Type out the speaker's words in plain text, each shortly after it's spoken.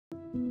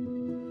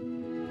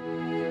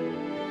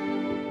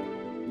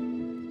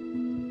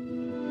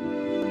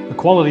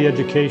quality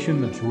education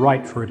that's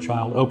right for a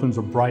child opens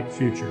a bright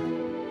future.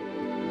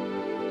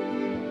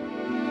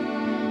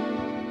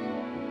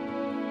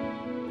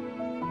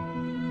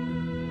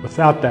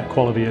 Without that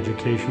quality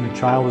education, a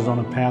child is on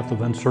a path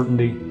of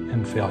uncertainty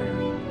and failure.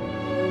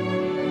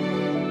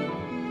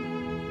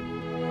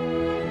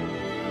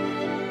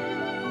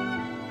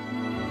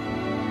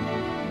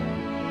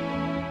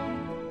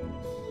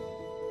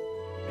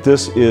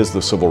 This is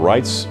the civil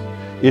rights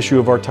issue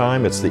of our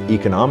time, it's the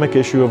economic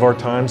issue of our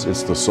times,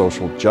 it's the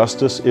social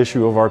justice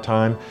issue of our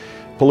time.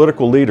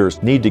 Political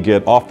leaders need to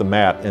get off the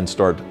mat and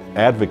start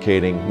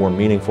advocating more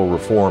meaningful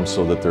reforms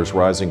so that there's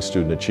rising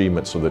student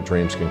achievement so that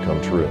dreams can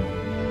come true.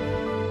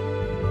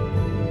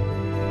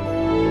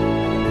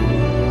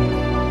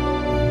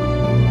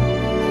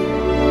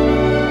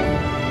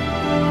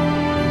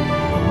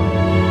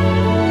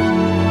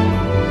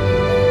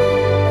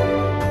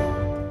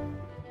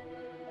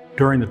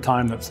 During the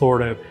time that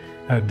Florida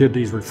did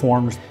these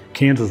reforms,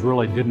 Kansas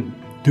really didn't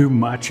do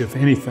much, if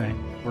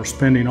anything. We're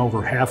spending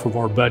over half of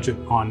our budget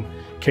on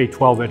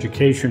K-12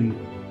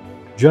 education,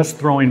 just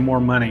throwing more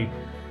money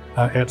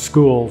at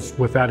schools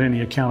without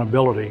any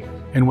accountability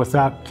and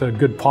without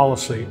good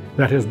policy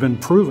that has been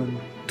proven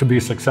to be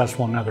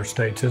successful in other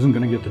states isn't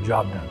going to get the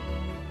job done.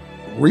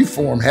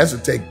 Reform has to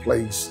take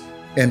place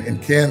in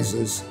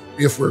Kansas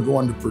if we're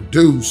going to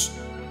produce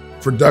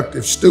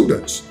productive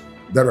students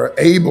that are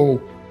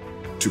able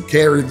to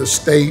carry the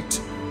state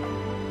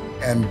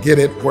and get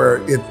it where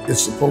it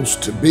is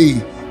supposed to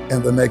be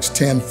in the next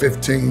 10,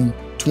 15,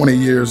 20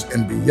 years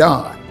and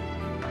beyond.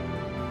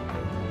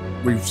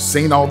 We've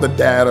seen all the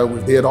data,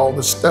 we did all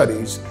the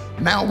studies.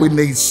 Now we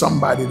need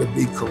somebody to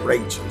be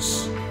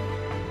courageous.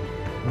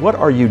 What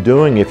are you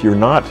doing if you're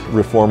not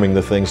reforming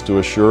the things to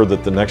assure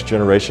that the next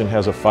generation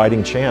has a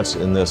fighting chance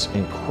in this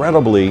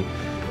incredibly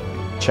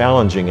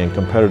challenging and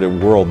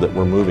competitive world that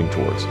we're moving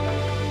towards?